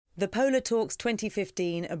The Polar Talks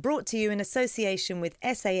 2015 are brought to you in association with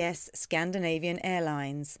SAS Scandinavian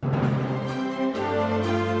Airlines.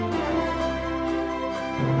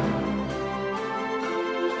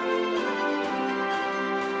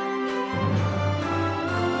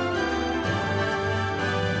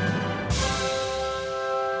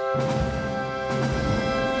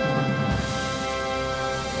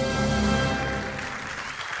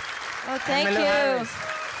 Oh, thank you.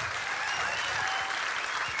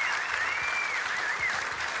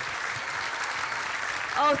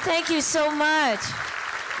 Oh, thank you so much.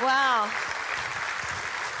 Wow.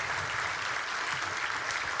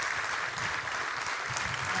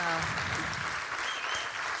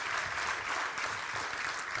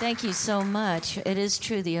 Thank you so much. It is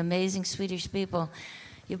true, the amazing Swedish people.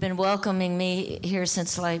 You've been welcoming me here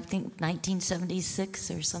since, I think,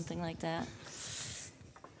 1976 or something like that.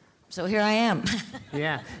 So here I am.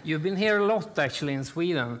 Yeah, you've been here a lot, actually, in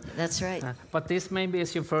Sweden. That's right. But this maybe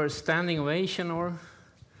is your first standing ovation, or?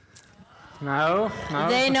 No?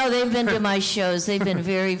 They know they've been to my shows. They've been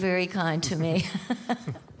very, very kind to me.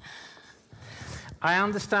 I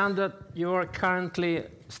understand that you are currently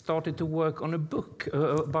started to work on a book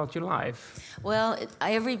about your life. Well,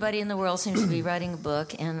 everybody in the world seems to be writing a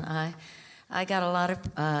book, and I got a lot of,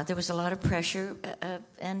 there was a lot of pressure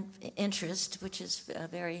and interest, which is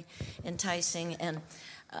very enticing, and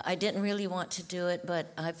I didn't really want to do it,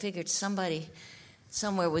 but I figured somebody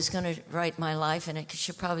somewhere was going to write my life, and it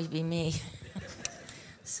should probably be me.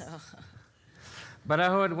 So. But I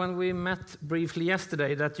heard when we met briefly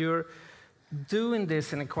yesterday that you're doing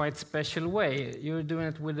this in a quite special way. You're doing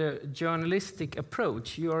it with a journalistic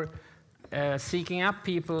approach. You're seeking up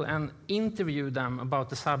people and interview them about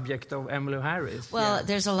the subject of Emmylou Harris. Well,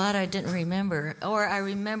 there's a lot I didn't remember, or I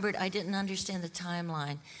remembered I didn't understand the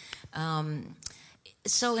timeline.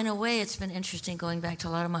 So in a way, it's been interesting going back to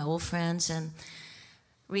a lot of my old friends and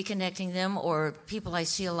reconnecting them, or people I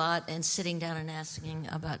see a lot, and sitting down and asking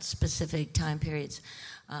about specific time periods.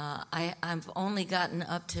 I've only gotten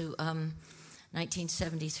up to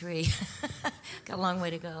 1973. Got a long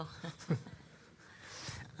way to go.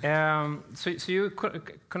 So you're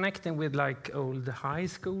connecting with like old high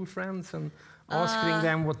school friends and asking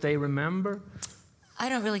them what they remember? I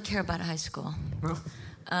don't really care about high school. No?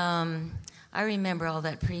 I remember all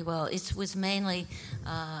that pretty well. It was mainly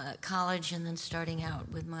college and then starting out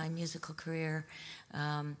with my musical career.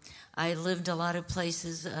 I lived a lot of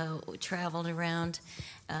places, traveled around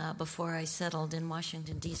before I settled in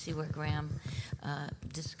Washington, D.C., where Graham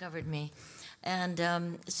discovered me. And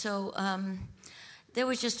there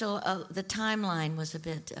was just the timeline was a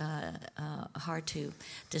bit hard to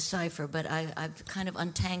decipher, but I've kind of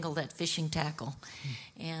untangled that fishing tackle.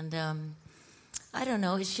 And I don't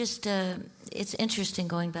know, it's just, it's interesting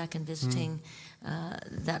going back and visiting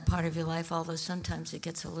that part of your life, although sometimes it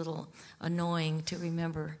gets a little annoying to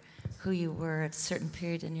remember who you were at a certain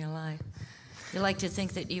period in your life. You like to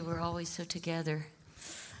think that you were always so together,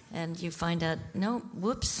 and you find out, no,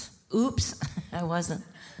 whoops, oops, I wasn't.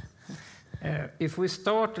 If we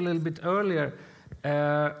start a little bit earlier,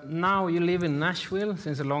 now you live in Nashville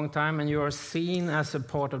since a long time, and you are seen as a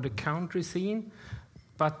part of the country scene,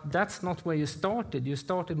 but that's not where you started. You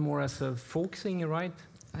started more as a folk singer, right?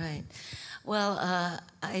 Right. Well,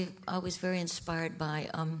 I was very inspired by,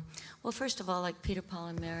 well, first of all, like Peter, Paul,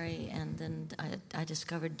 and Mary, and then I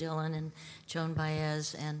discovered Dylan and Joan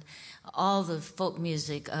Baez and all the folk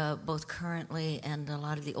music, both currently and a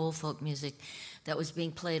lot of the old folk music that was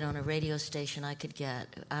being played on a radio station I could get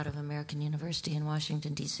out of American University in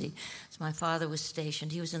Washington, D.C. So my father was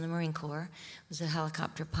stationed. He was in the Marine Corps, was a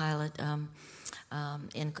helicopter pilot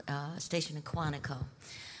stationed in Quantico.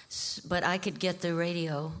 But I could get the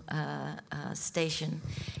radio station,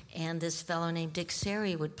 and this fellow named Dick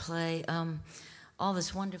Seri would play all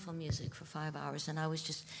this wonderful music for 5 hours, and I was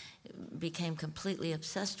just became completely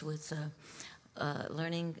obsessed with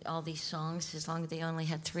learning all these songs, as long as they only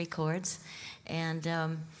had 3 chords, and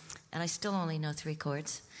I still only know 3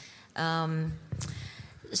 chords.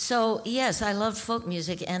 So yes, I loved folk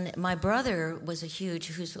music, and my brother was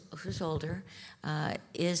who's older,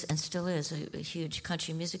 is and still is a huge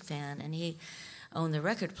country music fan, and he owned the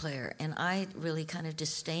record player, and I really kind of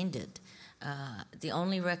disdained it. The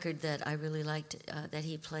only record that I really liked that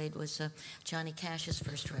he played was Johnny Cash's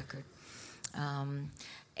first record,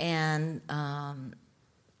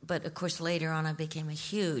 but of course later on I became a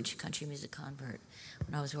huge country music convert.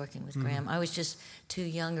 When I was working with Graham, I was just too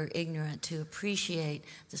young or ignorant to appreciate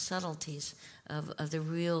the subtleties of the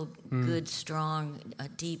real good, strong,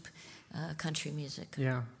 deep country music.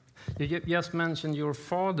 Yeah. You just mentioned your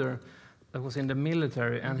father, that was in the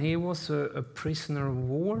military, and he was a prisoner of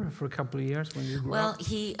war for a couple of years when you grew up. Well,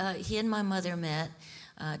 he and my mother met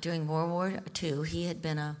during World War II. He had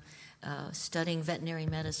been studying veterinary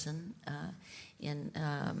medicine in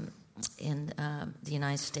the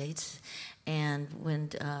United States, and when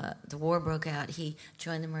the war broke out, he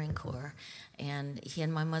joined the Marine Corps, and he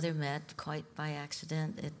and my mother met quite by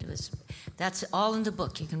accident. That's all in the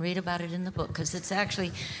book. You can read about it in the book, because it's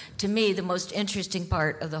actually, to me, the most interesting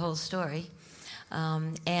part of the whole story.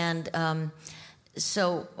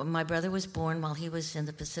 So my brother was born while he was in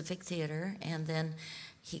the Pacific Theater, and then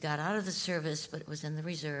he got out of the service, but was in the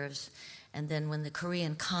reserves. And then when the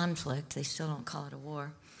Korean conflict, they still don't call it a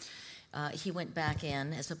war, he went back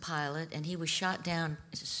in as a pilot, and he was shot down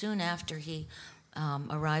soon after he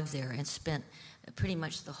arrived there, and spent pretty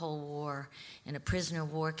much the whole war in a prisoner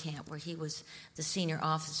of war camp where he was the senior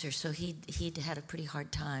officer. So he'd had a pretty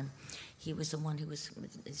hard time. He was the one who was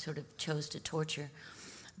sort of chose to torture.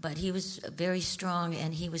 But he was very strong,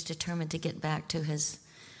 and he was determined to get back to his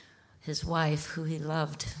wife, who he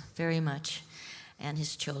loved very much, and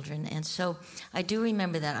his children. And so I do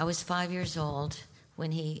remember that. I was 5 years old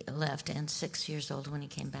when he left, and 6 years old when he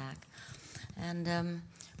came back. And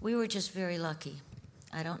we were just very lucky.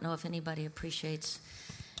 I don't know if anybody appreciates,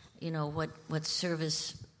 what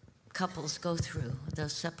service couples go through,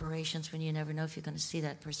 those separations when you never know if you're going to see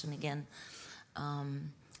that person again.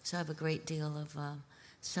 So I have a great deal of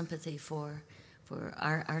sympathy for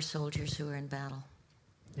our soldiers who are in battle.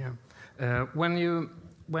 Yeah. When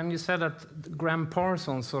you said that Graham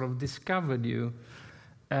Parsons sort of discovered you,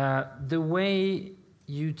 the way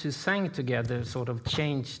you two sang together sort of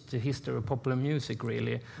changed the history of popular music,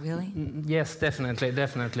 really. Really? Yes,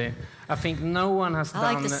 definitely. I think no one has done...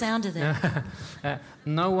 I like the sound of that.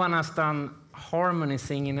 No one has done harmony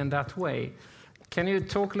singing in that way. Can you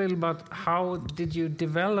talk a little about how did you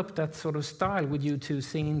develop that sort of style with you two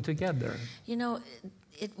singing together?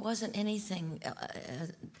 It wasn't anything...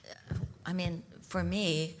 for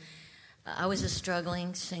me, I was a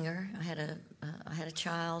struggling singer. I had a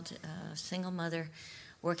child, a single mother,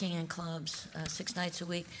 working in clubs 6 nights a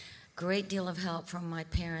week. Great deal of help from my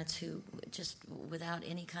parents, who just, without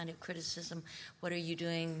any kind of criticism, what are you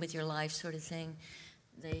doing with your life sort of thing.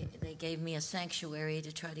 They gave me a sanctuary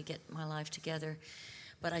to try to get my life together.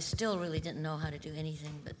 But I still really didn't know how to do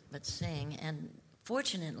anything but sing. And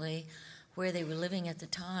fortunately, where they were living at the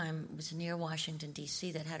time was near Washington,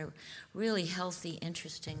 D.C., that had a really healthy,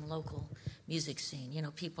 interesting local music scene.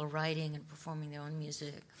 People writing and performing their own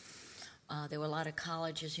music. There were a lot of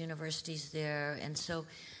colleges, universities there. And so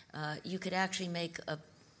you could actually make a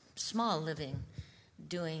small living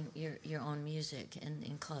doing your own music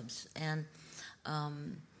in clubs. And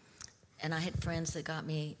I had friends that got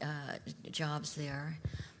me jobs there.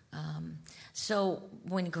 So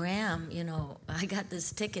when Graham, I got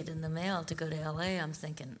this ticket in the mail to go to L.A., I'm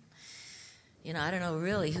thinking, I don't know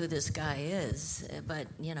really who this guy is, but,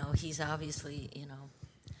 he's obviously,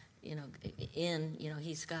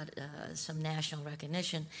 he's got some national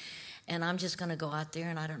recognition, and I'm just going to go out there,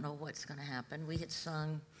 and I don't know what's going to happen. We had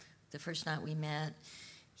sung the first night we met.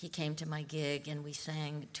 He came to my gig, and we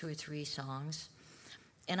sang 2 or 3 songs,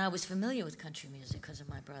 and I was familiar with country music because of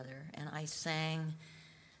my brother, and I sang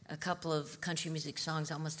a couple of country music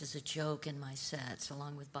songs almost as a joke in my sets,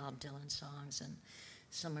 along with Bob Dylan songs and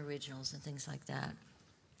some originals and things like that.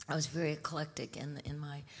 I was very eclectic in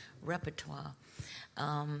my repertoire.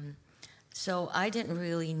 So I didn't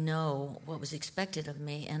really know what was expected of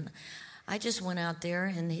me, and I just went out there,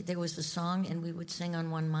 and there was a song, and we would sing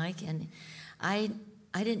on one mic, and I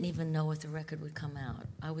didn't even know if the record would come out.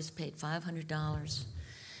 I was paid $500,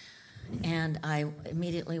 and I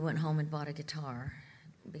immediately went home and bought a guitar,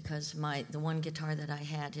 because the one guitar that I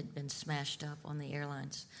had been smashed up on the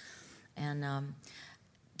airlines, and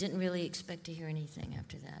didn't really expect to hear anything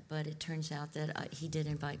after that. But it turns out that he did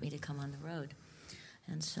invite me to come on the road,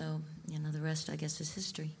 and so the rest, I guess, is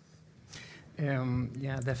history.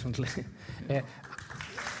 Yeah, definitely.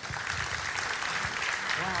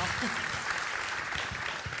 Wow.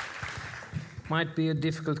 Might be a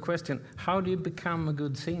difficult question. How do you become a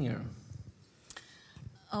good singer?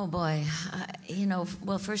 Oh boy,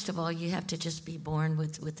 well, first of all, you have to just be born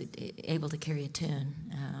able to carry a tune.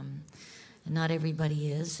 Not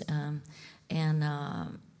everybody is, and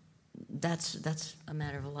that's a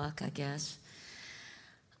matter of luck, I guess.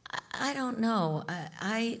 I don't know.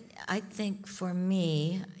 I think for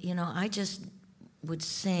me, I just would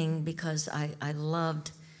sing because I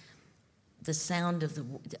loved the sound of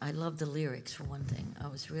I loved the lyrics, for one thing. I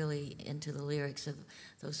was really into the lyrics of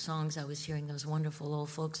those songs I was hearing, those wonderful old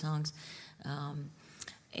folk songs.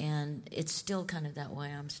 and it's still kind of that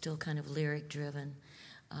way. I'm still kind of lyric driven.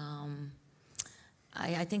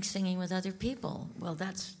 I think singing with other people, well,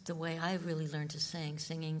 that's the way I really learned to sing,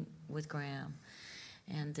 singing with Graham.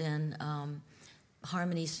 And then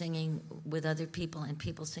harmony singing with other people and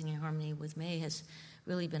people singing harmony with me has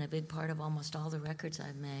really been a big part of almost all the records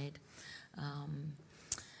I've made.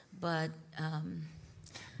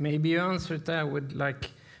 Maybe you answered that with,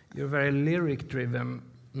 like, you're very lyric-driven.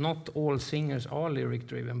 Not all singers are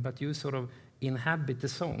lyric-driven, but you sort of inhabit the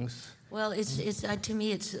songs. Well, it's to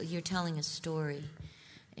me, you're telling a story.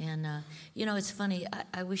 And, it's funny.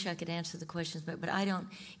 I wish I could answer the questions, but I don't.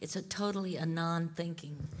 It's totally a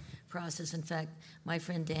non-thinking process. In fact, my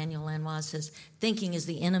friend Daniel Lanois says, thinking is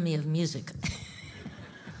the enemy of music.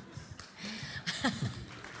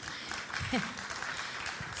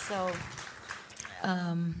 So,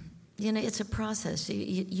 it's a process.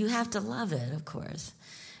 You have to love it, of course.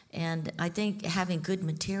 And I think having good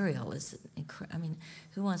material is,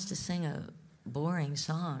 who wants to sing a boring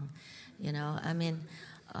song? And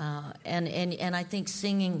I think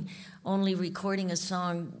singing, only recording a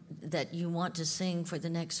song that you want to sing for the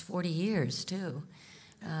next 40 years, too.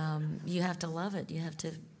 You have to love it. You have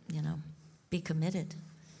to, be committed.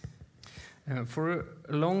 For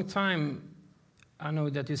a long time, I know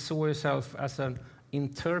that you saw yourself as an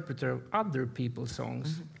interpreter of other people's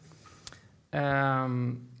songs.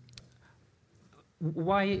 Mm-hmm.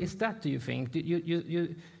 Why is that, do you think?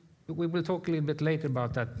 We will talk a little bit later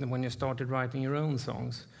about that when you started writing your own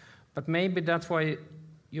songs. But maybe that's why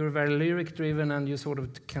you're very lyric-driven and you sort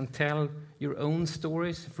of can tell your own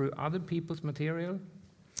stories through other people's material?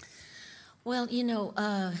 Well,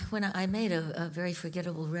 when I made a very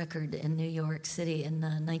forgettable record in New York City in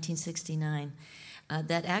 1969,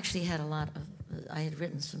 that actually had a lot of, I had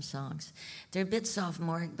written some songs. They're a bit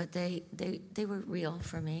sophomoric, but they were real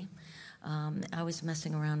for me. I was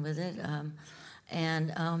messing around with it.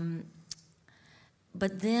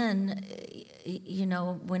 But then,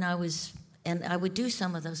 when I was, and I would do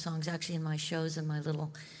some of those songs actually in my shows and my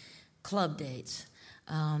little club dates.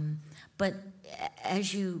 But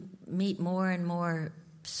as you meet more and more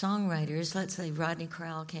songwriters, let's say Rodney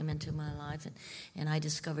Crowell came into my life, and I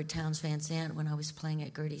discovered Townes Van Zandt when I was playing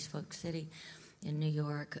at Gertie's Folk City in New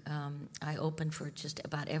York. I opened for just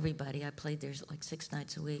about everybody. I played there like 6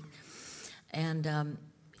 nights a week. And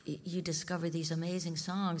you discover these amazing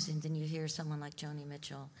songs, and then you hear someone like Joni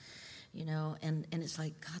Mitchell, and it's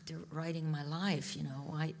like, God, they're writing my life,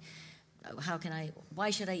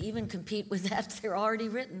 why should I even compete with that? They're already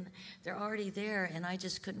written, they're already there, and I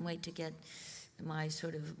just couldn't wait to get my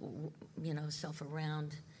sort of, self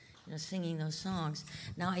around, singing those songs.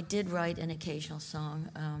 Now, I did write an occasional song.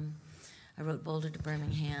 I wrote Boulder to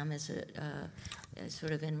Birmingham as a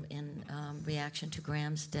sort of in reaction to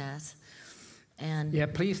Graham's death. And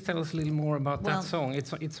please tell us a little more about that song.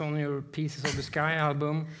 It's on your Pieces of the Sky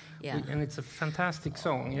album, and it's a fantastic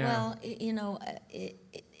song. Yeah. Well,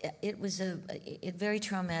 it was very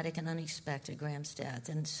traumatic and unexpected, Graham's death,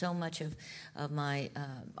 and so much of my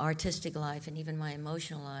artistic life and even my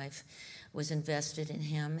emotional life was invested in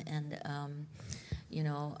him. And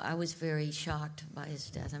I was very shocked by his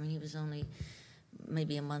death. He was only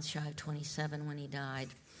maybe a month shy of 27 when he died,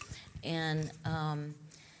 and.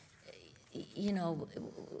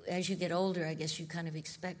 As you get older, I guess you kind of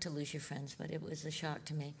expect to lose your friends, but it was a shock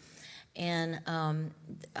to me. And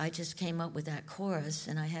I just came up with that chorus,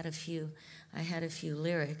 and I had a few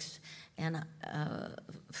lyrics, and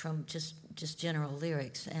from just general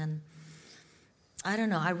lyrics. And I don't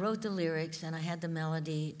know, I wrote the lyrics, and I had the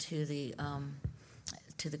melody to the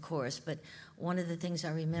chorus. But one of the things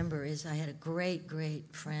I remember is I had a great,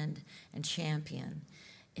 great friend and champion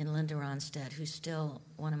in Linda Ronstadt, who's still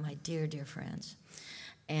one of my dear, dear friends.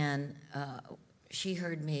 And she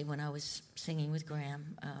heard me when I was singing with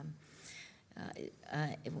Graham,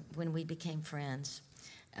 when we became friends.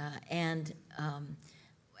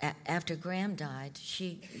 After Graham died,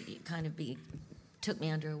 she kind of took me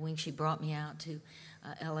under her wing. She brought me out to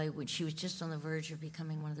L.A. when she was just on the verge of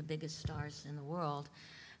becoming one of the biggest stars in the world,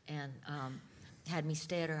 and had me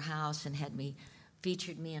stay at her house and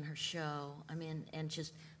featured me in her show. And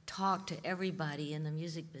just talked to everybody in the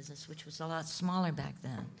music business, which was a lot smaller back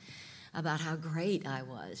then, about how great I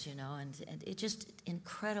was, and it just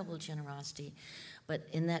incredible generosity. But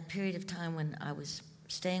in that period of time when I was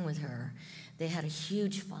staying with her, they had a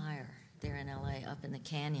huge fire there in LA, up in the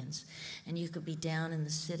canyons, and you could be down in the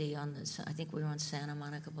city I think we were on Santa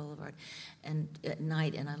Monica Boulevard, and at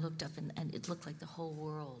night, and I looked up and it looked like the whole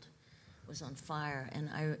world was on fire, and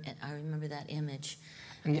I remember that image.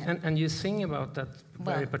 And you sing about that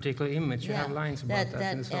very particular image. You have lines about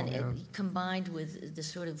that in the song. And it combined with the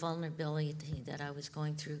sort of vulnerability that I was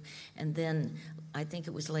going through. And then I think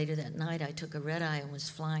it was later that night I took a red eye and was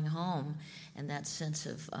flying home, and that sense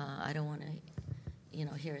of I don't want to,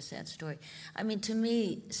 hear a sad story. I mean, to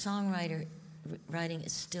me, writing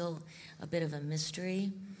is still a bit of a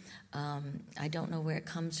mystery. I don't know where it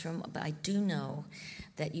comes from, but I do know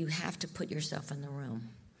that you have to put yourself in the room.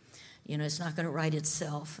 It's not going to write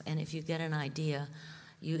itself, and if you get an idea,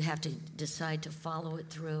 you have to decide to follow it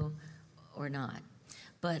through or not.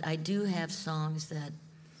 But I do have songs that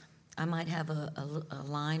I might have a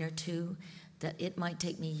line or two that it might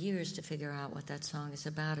take me years to figure out what that song is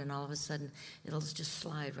about, and all of a sudden it'll just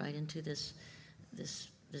slide right into this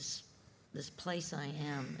place I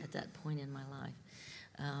am at that point in my life.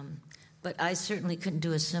 But I certainly couldn't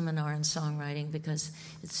do a seminar in songwriting because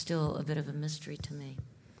it's still a bit of a mystery to me.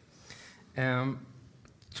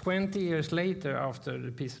 20 years later, after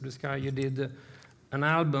The Piece of the Sky, you did an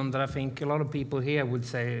album that I think a lot of people here would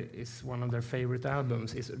say is one of their favorite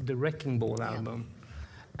albums. It's the Wrecking Ball album.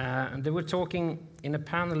 And they were talking in a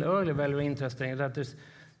panel earlier, very interesting, that there's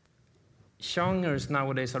genres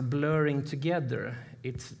nowadays are blurring together.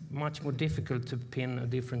 It's much more difficult to pin a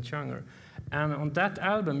different genre. And on that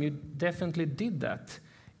album, you definitely did that.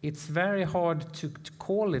 It's very hard to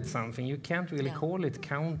call it something. You can't really call it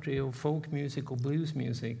country or folk music or blues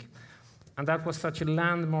music. And that was such a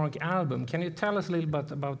landmark album. Can you tell us a little bit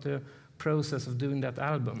about the process of doing that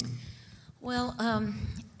album? Well,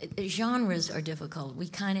 genres are difficult. We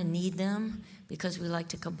kind of need them because we like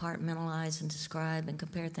to compartmentalize and describe and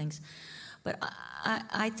compare things. But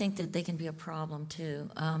I think that they can be a problem too,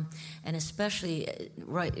 and especially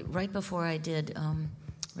right before I did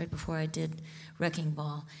Wrecking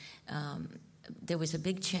Ball, there was a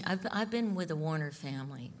big change. I've been with the Warner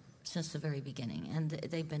family since the very beginning, and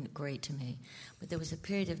they've been great to me. But there was a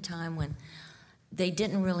period of time when they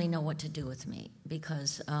didn't really know what to do with me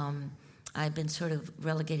because I'd been sort of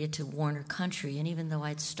relegated to Warner Country, and even though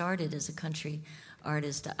I'd started as a country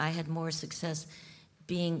artist, I had more success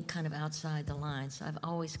being kind of outside the lines. I've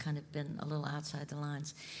always kind of been a little outside the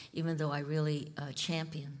lines, even though I really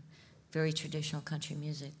champion very traditional country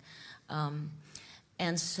music.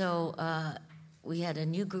 And so we had a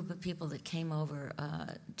new group of people that came over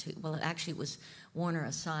actually it was Warner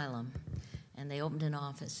Asylum, and they opened an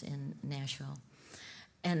office in Nashville.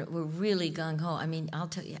 And we're really gung-ho. I mean, I'll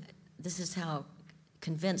tell you, this is how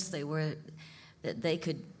convinced they were that they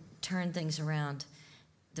could turn things around.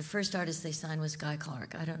 The first artist they signed was Guy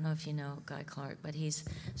Clark. I don't know if you know Guy Clark, but he's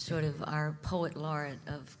sort of our poet laureate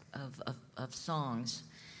of songs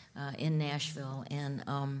in Nashville, and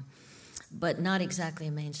but not exactly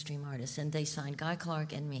a mainstream artist. And they signed Guy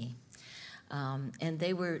Clark and me. And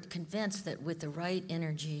they were convinced that with the right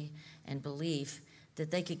energy and belief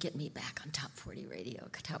that they could get me back on Top 40 radio,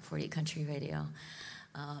 Top 40 country radio.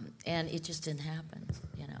 And it just didn't happen,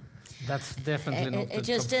 That's definitely not it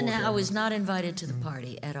just didn't. I was not invited to the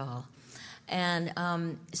party at all. And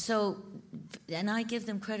and I give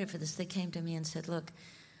them credit for this. They came to me and said, look,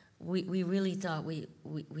 we really thought we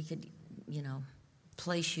could,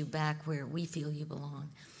 place you back where we feel you belong.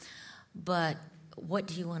 But what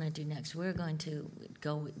do you want to do next? We're going to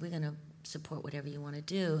support whatever you want to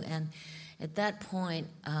do. And at that point,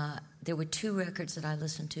 there were two records that I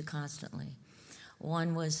listened to constantly.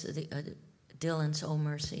 One was Dylan's "Oh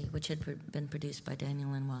Mercy," which had been produced by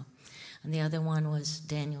Daniel Lanois. And the other one was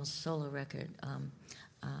Daniel's solo record,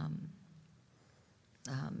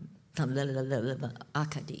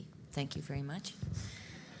 Akadi. Thank you very much.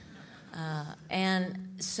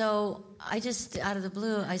 And so I just, out of the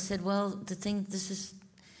blue, I said, well, this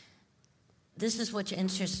is what's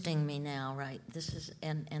interesting me now, right? This is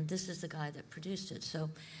the guy that produced it.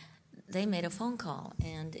 So they made a phone call,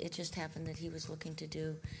 and it just happened that he was looking to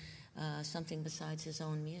do something besides his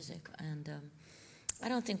own music. And I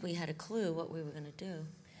don't think we had a clue what we were going to do.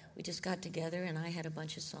 We just got together, and I had a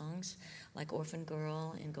bunch of songs like Orphan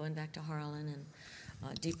Girl and Going Back to Harlan and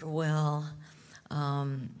Deeper Well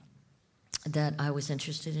that I was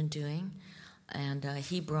interested in doing. And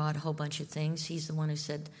he brought a whole bunch of things. He's the one who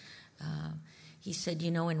said,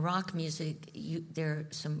 in rock music, there are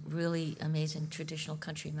some really amazing traditional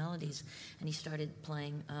country melodies. And he started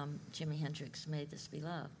playing Jimi Hendrix, May This Be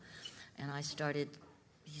Love. And he started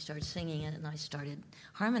singing it, and I started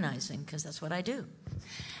harmonizing, because that's what I do.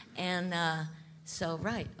 And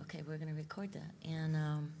we're going to record that.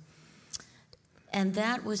 And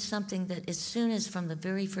that was something that as soon as from the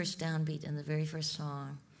very first downbeat and the very first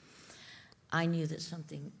song, I knew that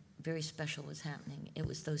something very special was happening. It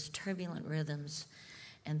was those turbulent rhythms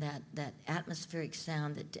and that atmospheric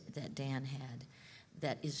sound that Dan had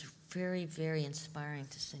that is very, very inspiring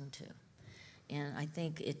to sing to. And I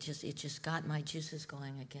think it just got my juices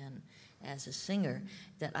going again as a singer,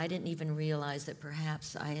 that I didn't even realize that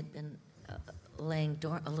perhaps I had been laying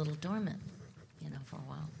a little dormant, for a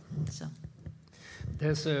while.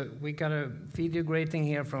 So we got a video greeting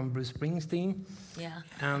here from Bruce Springsteen. yeah.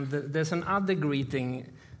 And there's another greeting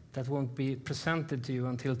that won't be presented to you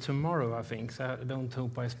until tomorrow, I think. So I don't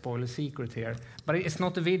hope I spoil a secret here. But it's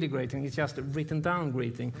not a video greeting, it's just a written down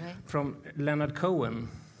greeting from Leonard Cohen.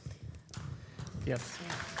 Yes.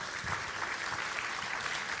 Yeah.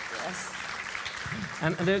 Yes.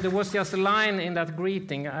 And there was just a line in that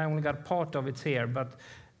greeting, I only got part of it here, but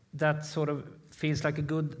that sort of feels like a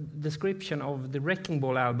good description of the Wrecking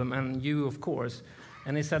Ball album, and you, of course.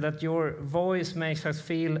 And he said that your voice makes us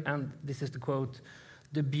feel, and this is the quote,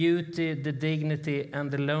 the beauty, the dignity,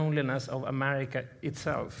 and the loneliness of America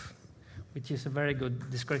itself, which is a very good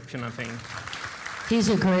description, I think. He's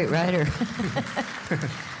a great writer.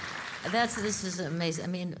 This is amazing. I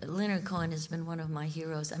mean, Leonard Cohen has been one of my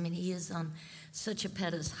heroes. I mean, he is on such a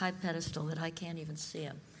high pedestal that I can't even see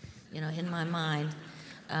him, in my mind.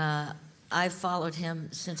 I've followed him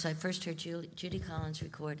since I first heard Judy Collins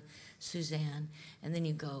record Suzanne, and then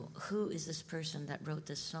you go, who is this person that wrote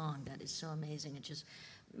this song that is so amazing? It just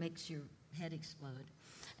makes your head explode.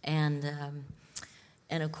 And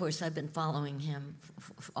of course, I've been following him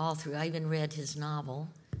all through. I even read his novel,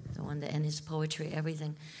 the one and his poetry,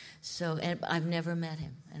 everything. So, and I've never met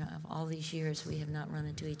him. And all these years, we have not run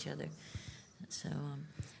into each other. So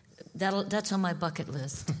that's on my bucket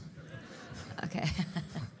list. Okay.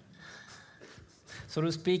 So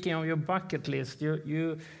speaking of your bucket list,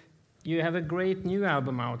 you have a great new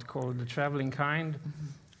album out called The Traveling Kind,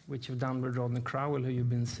 which you've done with Rodney Crowell, who you've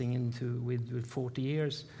been singing to with 40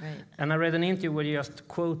 years. Right. And I read an interview where you just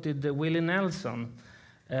quoted Willie Nelson,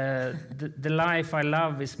 the life I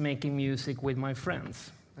love is making music with my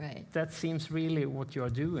friends. Right. That seems really what you're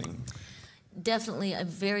doing. Definitely,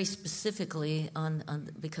 very specifically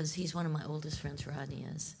because he's one of my oldest friends, Rodney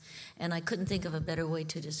is. And I couldn't think of a better way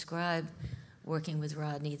to describe working with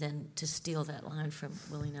Rodney than to steal that line from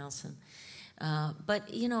Willie Nelson. But,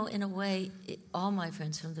 in a way, all my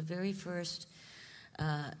friends from the very first,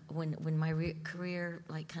 when my career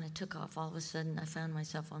kind of took off, all of a sudden I found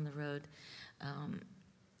myself on the road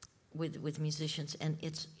with musicians. And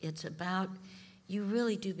it's about, you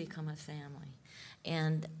really do become a family.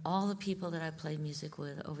 And all the people that I played music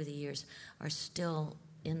with over the years are still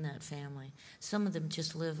in that family. Some of them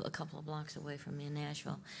just live a couple of blocks away from me in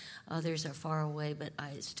Nashville. Others are far away, but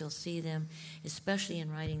I still see them, especially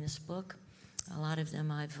in writing this book. A lot of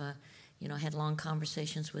them I've, had long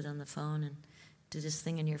conversations with on the phone, and do this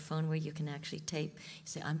thing in your phone where you can actually tape. You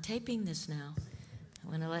say, I'm taping this now. I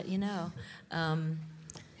want to let you know.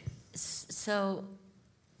 So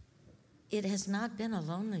it has not been a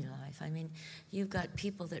lonely life. I mean, you've got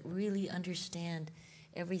people that really understand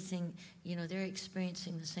everything. They're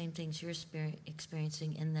experiencing the same things you're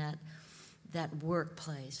experiencing in that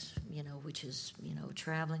workplace, which is,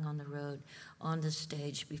 traveling on the road, on the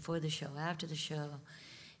stage, before the show, after the show.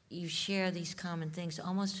 You share these common things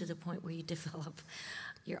almost to the point where you develop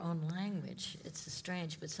your own language. It's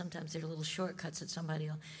strange, but sometimes there are little shortcuts that somebody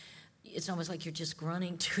will. It's almost like you're just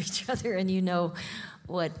grunting to each other, and you know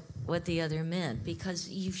what the other meant because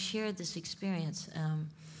you've shared this experience,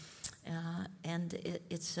 and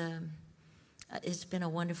it's been a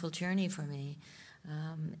wonderful journey for me,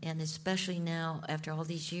 and especially now after all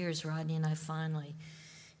these years, Rodney and I finally,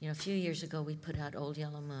 a few years ago we put out Old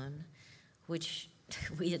Yellow Moon, which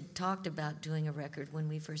we had talked about doing a record when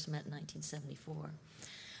we first met in 1974,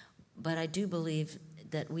 but I do believe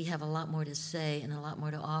that we have a lot more to say and a lot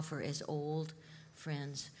more to offer as old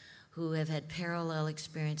friends who have had parallel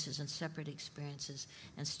experiences and separate experiences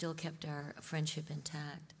and still kept our friendship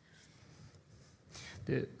intact.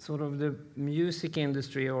 The music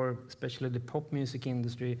industry, or especially the pop music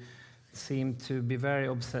industry, seem to be very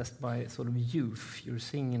obsessed by sort of youth. You're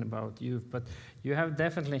singing about youth, but you have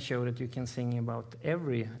definitely shown that you can sing about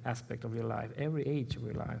every aspect of your life, every age of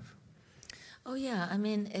your life. Oh, yeah. I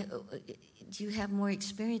mean, you have more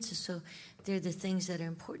experiences, so they're the things that are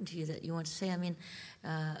important to you that you want to say. I mean,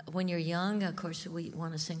 when you're young, of course, we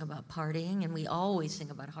want to sing about partying, and we always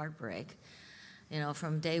sing about heartbreak.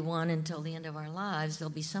 From day one until the end of our lives,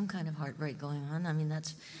 there'll be some kind of heartbreak going on. I mean,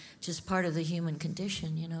 that's just part of the human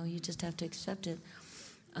condition, you just have to accept it.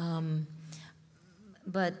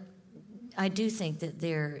 But I do think that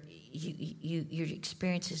your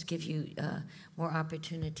experiences give you more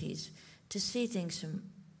opportunities to see things from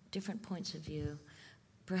different points of view,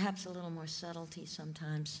 perhaps a little more subtlety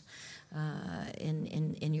sometimes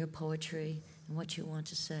in your poetry and what you want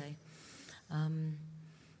to say.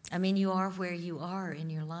 I mean, you are where you are in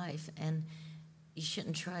your life, and you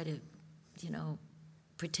shouldn't try to,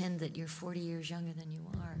 pretend that you're 40 years younger than you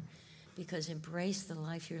are, because embrace the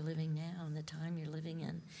life you're living now and the time you're living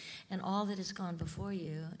in, and all that has gone before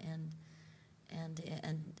you, and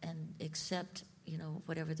accept,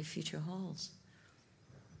 whatever the future holds.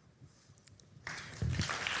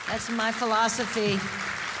 That's my philosophy.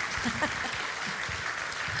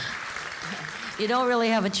 You don't really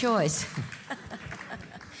have a choice.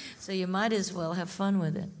 So you might as well have fun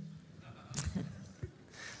with it.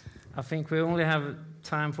 I think we only have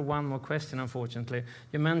time for one more question, unfortunately.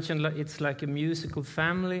 You mentioned it's like a musical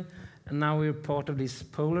family, and now we're part of this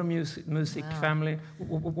Polar music family.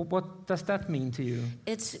 What does that mean to you?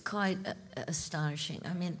 It's quite astonishing.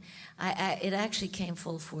 I mean, it actually came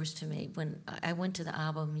full force to me when I went to the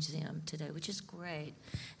ABBA Museum today, which is great.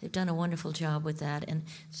 They've done a wonderful job with that, and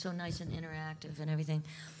it's so nice and interactive and everything.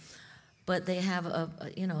 But they have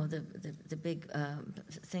the big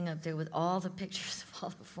thing up there with all the pictures of all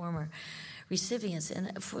the former recipients,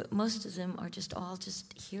 and most of them are just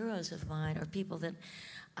heroes of mine, or people that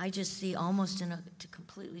I just see almost in a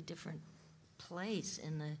completely different place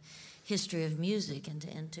in the history of music,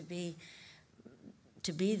 and to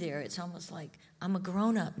be there, it's almost like I'm a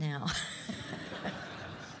grown-up now.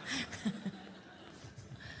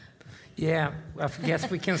 Yeah, I guess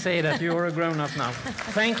we can say that you're a grown-up now.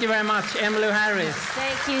 Thank you very much, Emmylou Harris.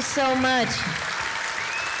 Thank you so much.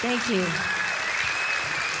 Thank you.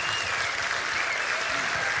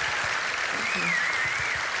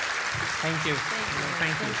 Thank you.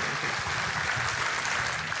 Thank you. Thank you.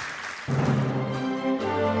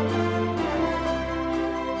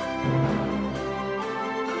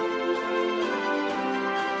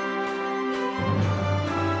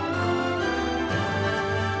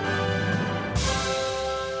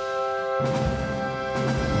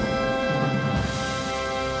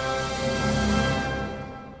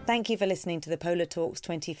 Thank you for listening to the Polar Talks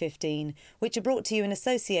 2015, which are brought to you in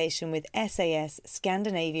association with SAS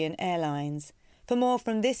Scandinavian Airlines. For more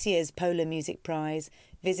from this year's Polar Music Prize,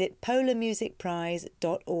 visit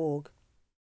polarmusicprize.org.